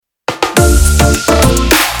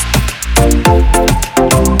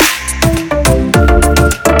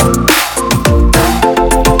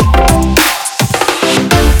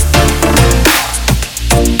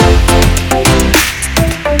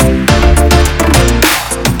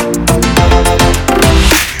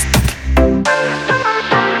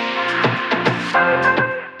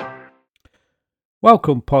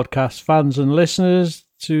Welcome, podcast fans and listeners,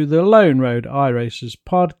 to the Lone Road iRacers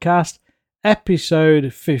podcast,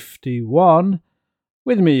 episode 51,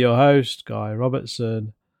 with me, your host, Guy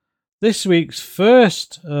Robertson. This week's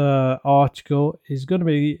first article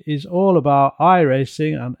is all about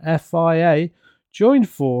iRacing and FIA join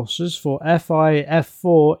forces for FIA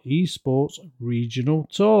F4 Esports Regional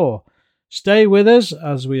Tour. Stay with us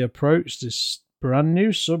as we approach this brand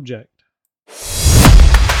new subject.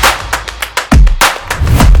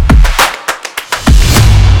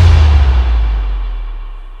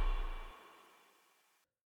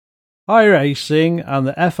 iRacing and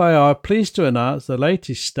the FIA are pleased to announce the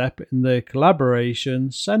latest step in their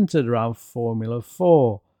collaboration centred around Formula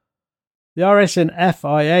 4. The iRacing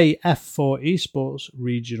FIA F4 Esports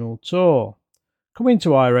Regional Tour, coming to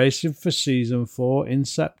iRacing for Season 4 in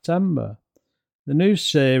September. The new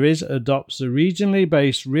series adopts the regionally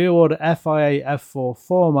based real-world FIA F4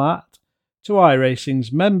 format to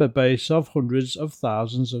iRacing's member base of hundreds of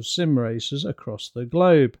thousands of sim racers across the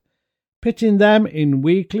globe, pitting them in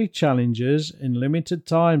weekly challenges in limited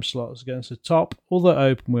time slots against the top other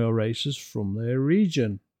open-wheel racers from their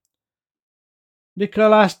region.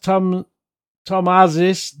 Nicolas Tomazis,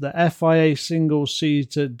 the FIA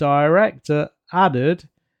single-seater director, added,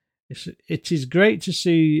 "It is great to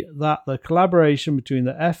see that the collaboration between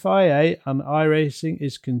the FIA and iRacing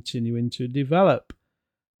is continuing to develop.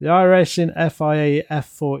 The iRacing FIA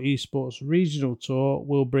F4 Esports Regional Tour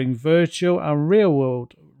will bring virtual and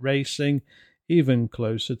real-world racing even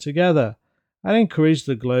closer together and encourage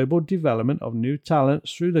the global development of new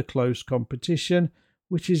talents through the close competition,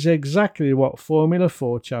 which is exactly what Formula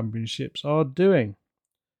 4 Championships are doing."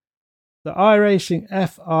 The iRacing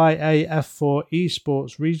FIA F4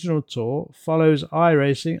 Esports Regional Tour follows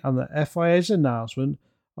iRacing and the FIA's announcement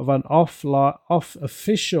of an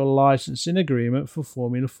off-official licensing agreement for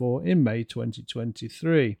Formula 4 in May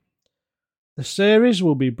 2023. The series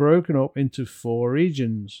will be broken up into 4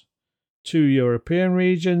 regions: 2 European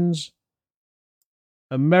regions,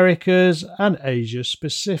 Americas and Asia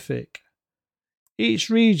Pacific. Each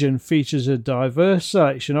region features a diverse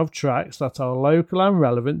selection of tracks that are local and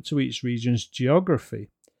relevant to each region's geography.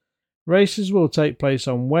 Races will take place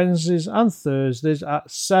on Wednesdays and Thursdays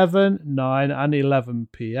at 7, 9 and 11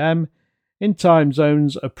 p.m. in time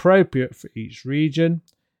zones appropriate for each region,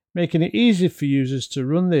 making it easy for users to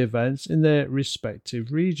run the events in their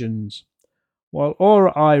respective regions. While all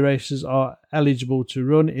iRacers are eligible to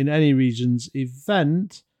run in any region's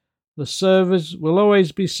event, the servers will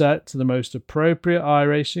always be set to the most appropriate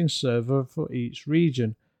iRacing server for each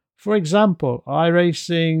region. For example,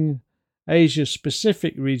 iRacing Asia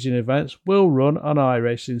Pacific region events will run on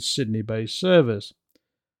iRacing Sydney-based servers.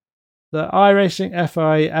 The iRacing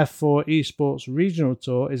FIA F4 Esports Regional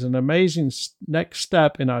Tour is an amazing next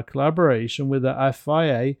step in our collaboration with the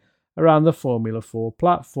FIA around the Formula 4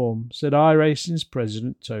 platform, said iRacing's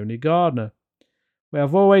president Tony Gardner. "We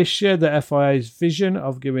have always shared the FIA's vision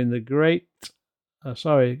of giving the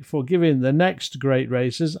next great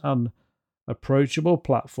racers an approachable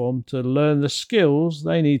platform to learn the skills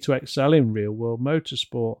they need to excel in real-world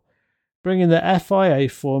motorsport. Bringing the FIA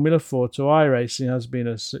Formula 4 to iRacing has been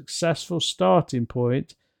a successful starting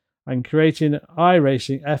point, and creating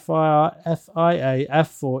iRacing FIA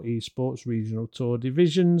F4 Esports Regional Tour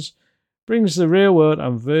divisions brings the real world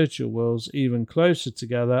and virtual worlds even closer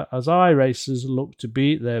together as iRacers look to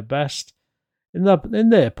beat their best in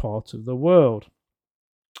their part of the world."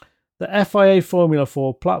 The FIA Formula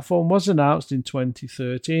 4 platform was announced in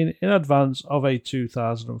 2013 in advance of a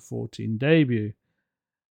 2014 debut,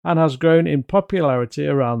 and has grown in popularity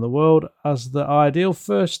around the world as the ideal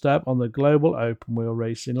first step on the global open-wheel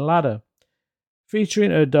racing ladder.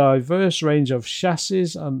 Featuring a diverse range of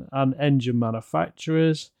chassis and engine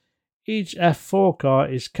manufacturers, each F4 car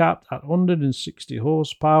is capped at 160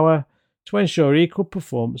 horsepower to ensure equal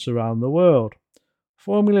performance around the world.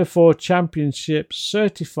 Formula 4 Championships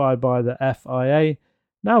certified by the FIA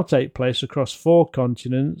now take place across 4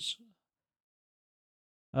 continents,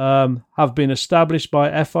 have been established by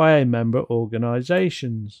FIA member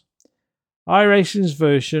organisations. iRacing's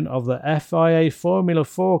version of the FIA Formula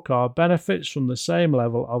 4 car benefits from the same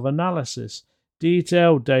level of analysis,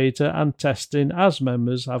 detailed data and testing as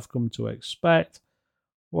members have come to expect,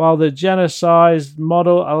 while the genericized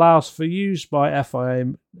model allows for use by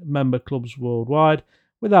FIA member clubs worldwide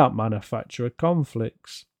without manufacturer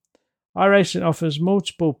conflicts. iRacing offers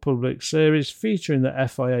multiple public series featuring the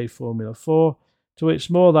FIA Formula 4 to its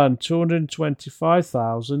more than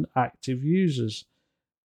 225,000 active users,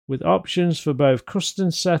 with options for both custom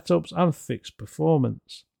setups and fixed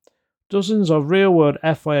performance. Dozens of real-world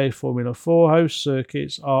FIA Formula 4 host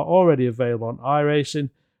circuits are already available on iRacing,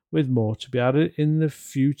 with more to be added in the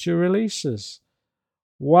future releases.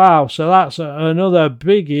 Wow, so that's another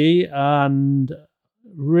biggie, and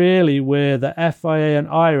really where the FIA and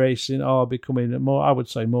iRacing are becoming more, I would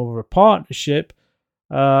say, more of a partnership,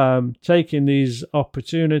 taking these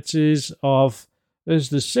opportunities of as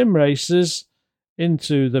the sim racers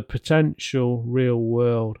into the potential real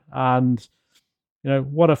world. And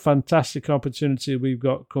what a fantastic opportunity we've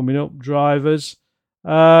got coming up, drivers,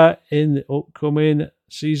 in the upcoming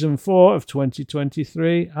Season 4 of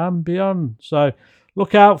 2023 and beyond. So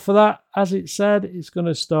look out for that. As it said, it's going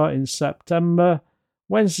to start in September,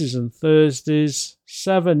 Wednesdays and Thursdays,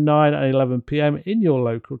 7, 9 and 11 p.m. in your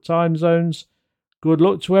local time zones. Good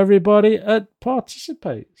luck to everybody that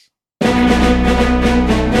participates.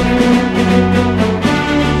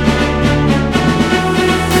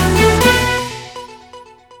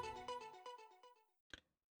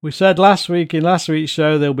 We said last week's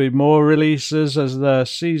show there'll be more releases as the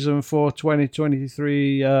Season 4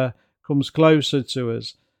 2023 comes closer to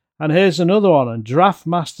us. And here's another one, and Draft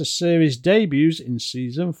Master Series debuts in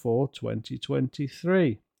Season 4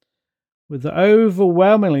 2023. With the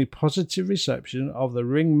overwhelmingly positive reception of the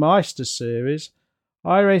Ringmeister Series,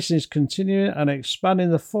 iRacing is continuing and expanding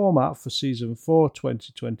the format for Season 4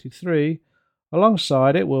 2023.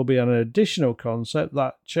 Alongside it will be an additional concept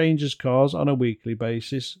that changes cars on a weekly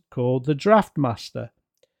basis called the Draft Master.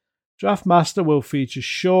 Draft Master will feature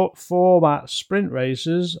short format sprint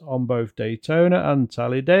races on both Daytona and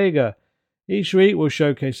Talladega. Each week will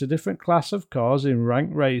showcase a different class of cars in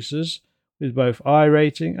ranked races with both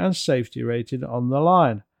iRating and safety rating on the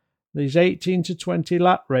line. These 18 to 20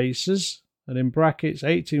 lap races, and in brackets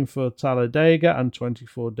 18 for Talladega and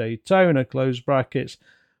 24 Daytona, close brackets,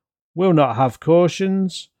 will not have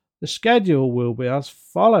cautions. The schedule will be as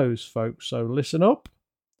follows, folks, so listen up.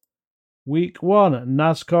 Week 1,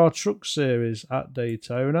 NASCAR Truck Series at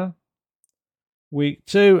Daytona. Week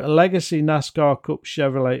 2, Legacy NASCAR Cup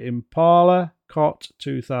Chevrolet Impala, COT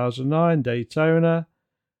 2009, Daytona.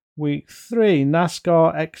 Week 3,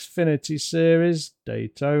 NASCAR Xfinity Series,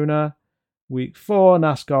 Daytona. Week 4,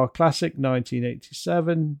 NASCAR Classic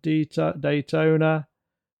 1987, Daytona.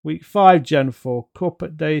 Week 5, Gen 4 Cup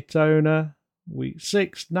at Daytona. Week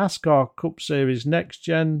 6, NASCAR Cup Series Next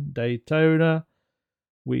Gen, Daytona.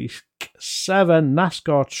 Week 7,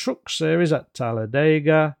 NASCAR Truck Series at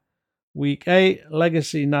Talladega. Week 8,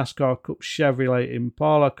 Legacy NASCAR Cup Chevrolet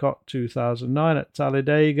Impala COT 2009 at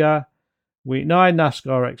Talladega. Week 9,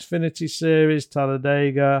 NASCAR Xfinity Series,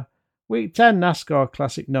 Talladega. Week 10, NASCAR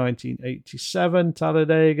Classic 1987,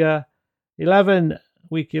 Talladega.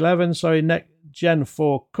 Week 11, Next Gen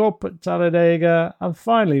 4 Cup at Talladega. And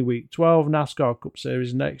finally, Week 12, NASCAR Cup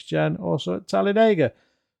Series Next Gen, also at Talladega.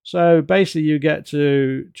 So basically, you get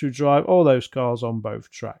to drive all those cars on both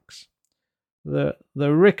tracks. The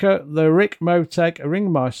Rick Motec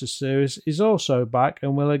Ringmeister Series is also back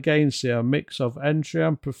and will again see a mix of entry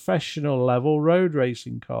and professional level road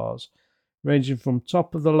racing cars, ranging from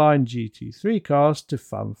top-of-the-line GT3 cars to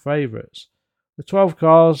fan favourites. The 12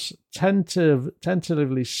 cars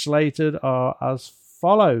tentatively slated are as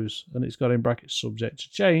follows, and it's got in brackets subject to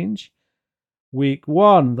change. Week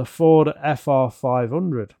 1, the Ford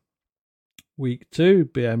FR500. Week 2,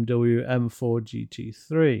 BMW M4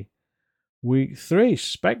 GT3. Week 3,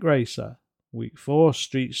 Spec Racer. Week 4,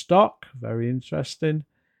 Street Stock. Very interesting.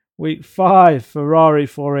 Week 5, Ferrari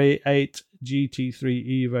 488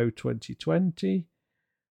 GT3 Evo 2020.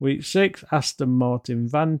 Week 6, Aston Martin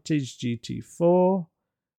Vantage GT4.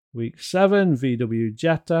 Week 7, VW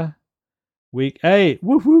Jetta. Week 8,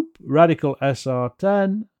 Radical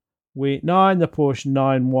SR10. Week 9, the Porsche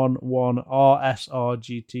 911 RSR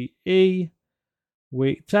GTE.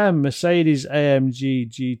 Week 10, Mercedes AMG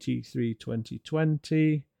GT3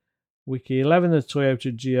 2020. Week 11, the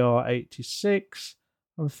Toyota GR86.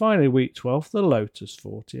 And finally, week 12, the Lotus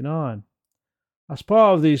 49. As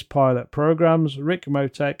part of these pilot programs, Rick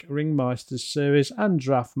Motec, Ringmeister Series and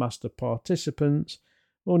Draft Master participants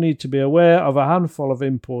will need to be aware of a handful of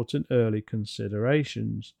important early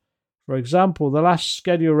considerations. For example, the last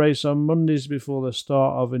scheduled race on Mondays before the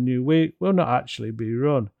start of a new week will not actually be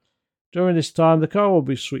run. During this time, the car will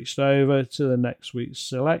be switched over to the next week's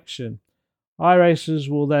selection. iRacers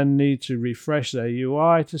will then need to refresh their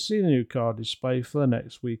UI to see the new car display for the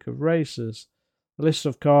next week of races. The list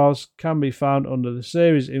of cars can be found under the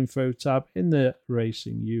Series Info tab in the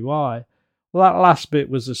Racing UI. Well, that last bit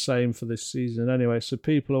was the same for this season anyway, so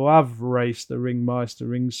people who have raced the Ringmeister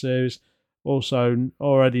Ring Series also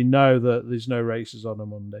already know that there's no races on a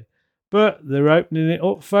Monday. But they're opening it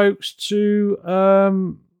up, folks,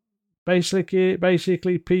 to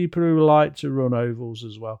basically people who like to run ovals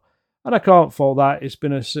as well. And I can't fault that. It's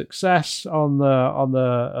been a success on the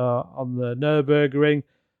Nürburgring.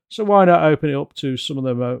 So why not open it up to some of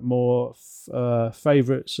the more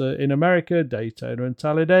favourites in America, Daytona and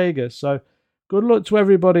Talladega? So good luck to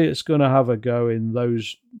everybody that's going to have a go in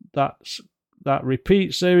that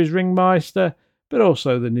repeat series Ringmeister, but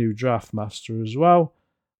also the new Draftmaster as well.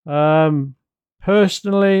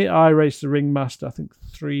 Personally, I raced the Ringmaster, I think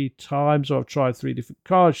 3 times, or I've tried 3 different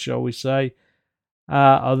cars, shall we say.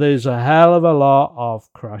 There's a hell of a lot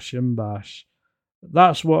of crash and bash.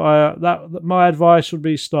 That's what my advice would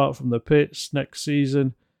be: start from the pits next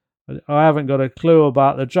season. I haven't got a clue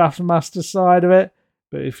about the Draftmaster side of it,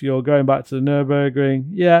 but if you're going back to the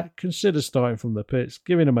Nürburgring, consider starting from the pits,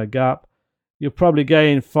 giving them a gap. You'll probably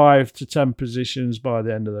gain 5 to 10 positions by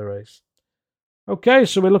the end of the race. Okay,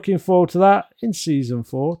 so we're looking forward to that in Season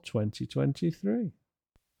 4, 2023.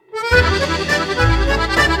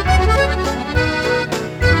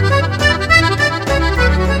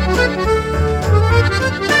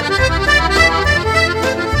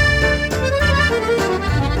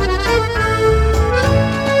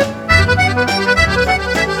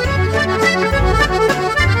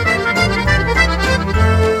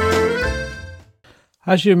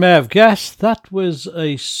 As you may have guessed, that was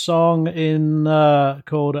a song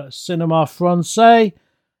called Cinema Francais,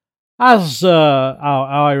 as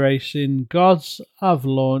our iRacing gods have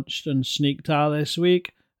launched and sneaked out this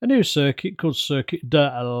week a new circuit called Circuit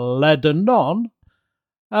de Lebanon.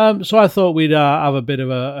 So I thought we'd have a bit of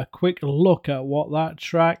a quick look at what that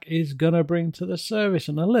track is going to bring to the service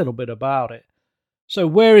and a little bit about it. So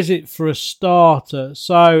where is it for a starter?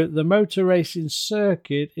 So the motor racing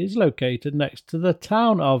circuit is located next to the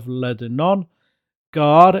town of Lebanon,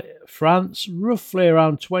 Gard, France, roughly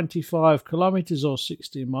around 25 kilometres or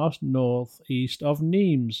 16 miles northeast of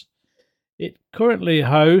Nimes. It currently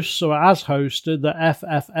hosts, or has hosted, the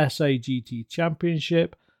FFSA GT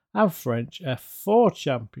Championship and French F4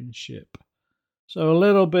 Championship. So a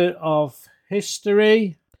little bit of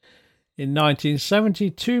history. In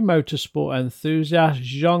 1970, 2 motorsport enthusiasts,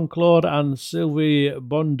 Jean-Claude and Sylvie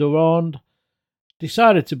Bondurand,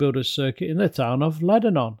 decided to build a circuit in the town of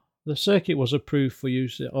Lebanon. The circuit was approved for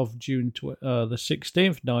use of June the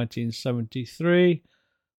 16th, 1973.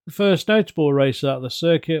 The first notable races at the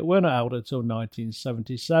circuit were not held until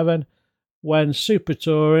 1977, when Super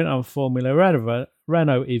Touring and Formula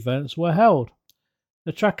Renault events were held.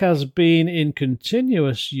 The track has been in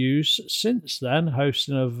continuous use since then,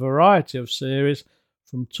 hosting a variety of series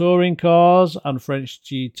from touring cars and French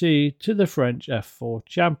GT to the French F4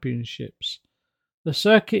 Championships. The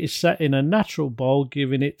circuit is set in a natural bowl,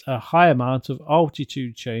 giving it a high amount of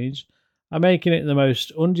altitude change and making it the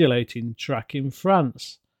most undulating track in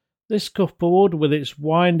France. This, coupled with its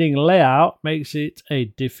winding layout, makes it a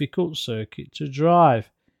difficult circuit to drive.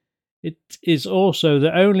 It is also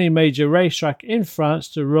the only major racetrack in France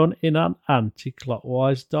to run in an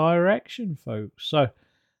anti-clockwise direction, folks. So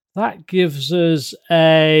that gives us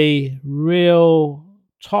a real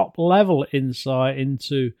top-level insight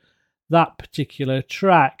into that particular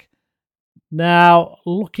track. Now,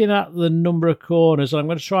 looking at the number of corners, I'm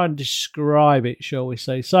going to try and describe it, shall we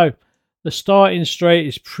say. So the starting straight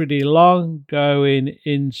is pretty long going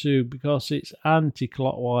into, because it's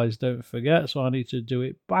anti-clockwise, don't forget, so I need to do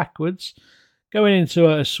it backwards. Going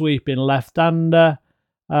into a sweeping left-hander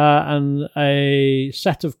and a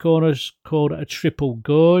set of corners called a triple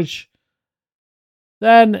gorge.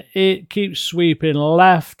 Then it keeps sweeping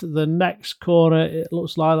left. The next corner, it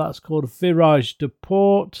looks like that's called Virage de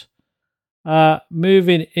Port.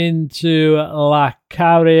 Moving into La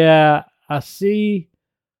Carrière Assis.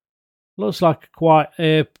 Looks like a quite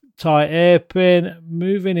tight hairpin.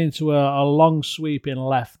 Moving into a long sweeping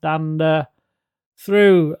left-hander.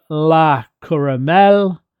 Through La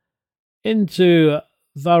Caramel. Into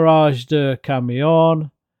Virage de Camion.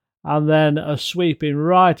 And then a sweeping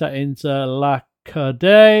right into La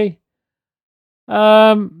Cadet.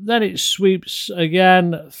 Then it sweeps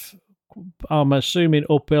again, I'm assuming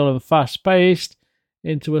uphill and fast-paced,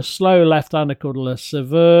 into a slow left-hander called Le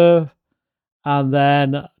Sauveur. And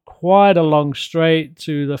then quite a long straight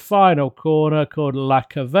to the final corner called La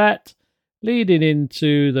Cavette, leading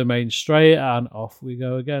into the main straight, and off we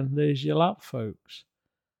go again. There's your lap, folks.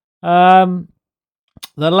 The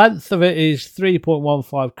length of it is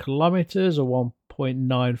 3.15 kilometers or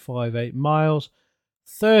 1.958 miles,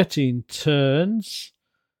 13 turns.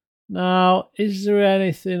 Now, is there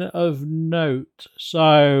anything of note?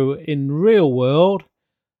 So, in real world,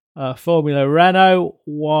 Formula Renault,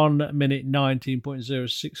 1 minute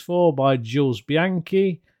 19.064 by Jules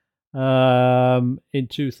Bianchi in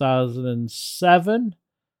 2007.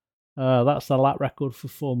 That's the lap record for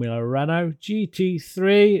Formula Renault.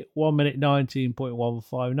 GT3, 1 minute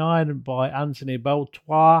 19.159 by Anthony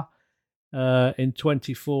Beltois in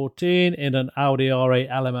 2014 in an Audi R8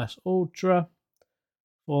 LMS Ultra.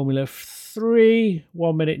 Formula 3,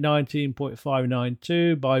 1 minute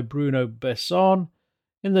 19.592 by Bruno Besson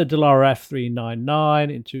in the Dallara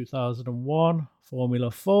F399 in 2001.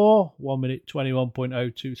 Formula 4, 1 minute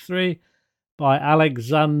 21.023 by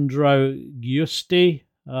Alexandro Giusti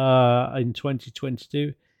in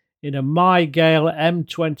 2022 in a Mygale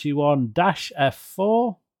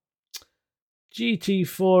M21-F4.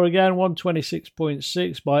 GT4 again,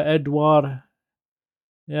 126.6 by Edward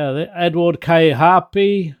K.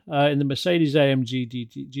 Happy in the Mercedes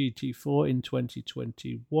AMG GT4 in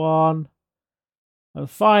 2021. And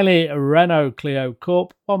finally, a Renault Clio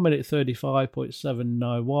Cup, 1 minute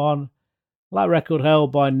 35.791. Lap record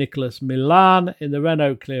held by Nicolas Milan in the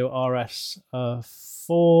Renault Clio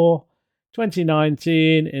RS4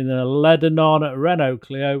 2019 in the Ledanon Renault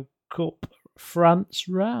Clio Cup France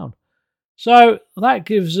round. So that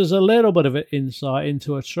gives us a little bit of an insight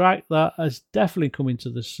into a track that has definitely come into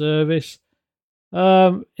the service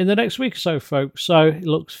in the next week or so, folks. So it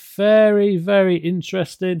looks very, very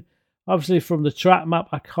interesting. Obviously, from the track map,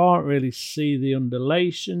 I can't really see the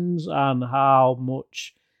undulations and how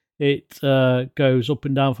much it goes up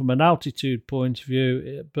and down from an altitude point of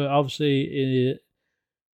view. But obviously,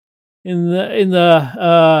 in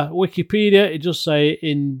the Wikipedia, it does say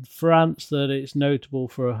in France that it's notable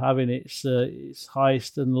for having its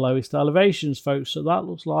highest and lowest elevations, folks. So that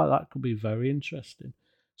looks like that could be very interesting.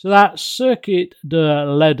 So that's Circuit de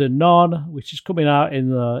Ledanon, which is coming out in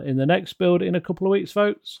the next build in a couple of weeks,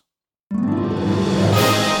 folks.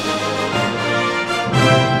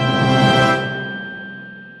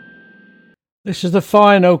 This is the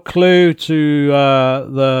final clue to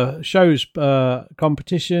the show's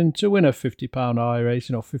competition to win a £50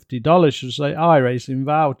 iRacing, or $50, should I say, iRacing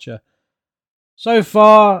voucher. So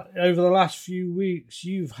far, over the last few weeks,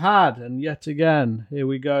 you've had, and yet again, here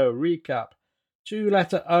we go, recap. 2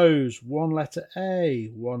 letter O's, 1 letter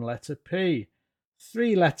A, 1 letter P,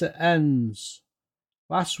 3 letter N's.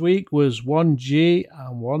 Last week was 1 G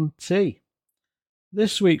and 1 T.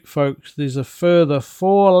 This week, folks, there's a further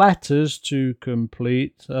 4 letters to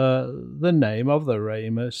complete the name of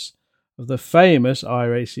the famous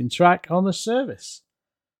iRacing track on the service.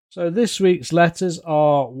 So this week's letters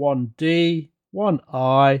are 1 D, 1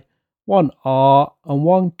 I, 1 R, and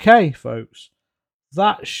 1 K, folks.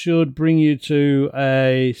 That should bring you to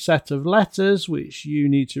a set of letters which you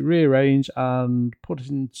need to rearrange and put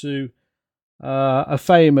into a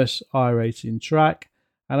famous iRacing track.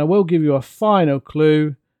 And I will give you a final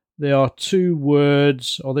clue. There are 2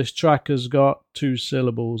 words, or this track has got 2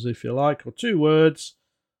 syllables, if you like, or 2 words.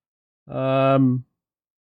 Put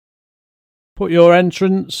your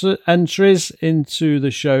entries into the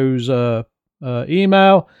show's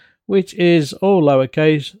email, which is all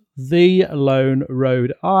lowercase, the Lone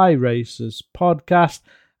Road iRacers podcast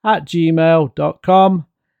 @gmail.com.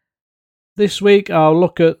 This week I'll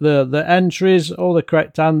look at the entries, all the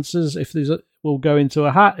correct answers. If there's will go into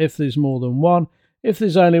a hat if there's more than one. If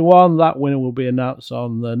there's only one, that winner will be announced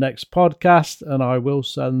on the next podcast, and I will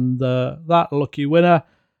send that lucky winner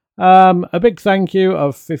a big thank you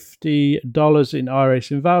of $50 in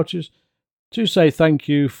iRacing vouchers to say thank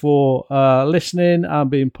you for listening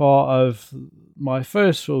and being part of my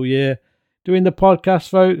first full year doing the podcast,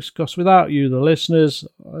 folks, because without you, the listeners,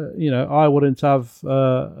 I wouldn't have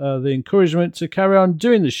the encouragement to carry on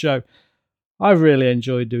doing the show. I've really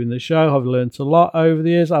enjoyed doing the show. I've learned a lot over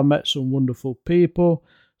the years. I've met some wonderful people.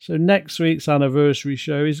 So next week's anniversary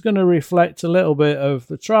show is going to reflect a little bit of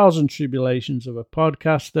the trials and tribulations of a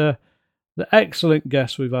podcaster, the excellent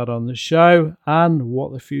guests we've had on the show, and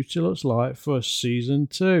what the future looks like for season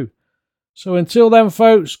 2. So until then,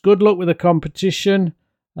 folks, good luck with the competition.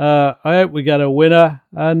 I hope we get a winner,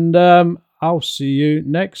 and I'll see you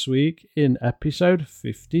next week in episode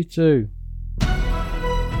 52.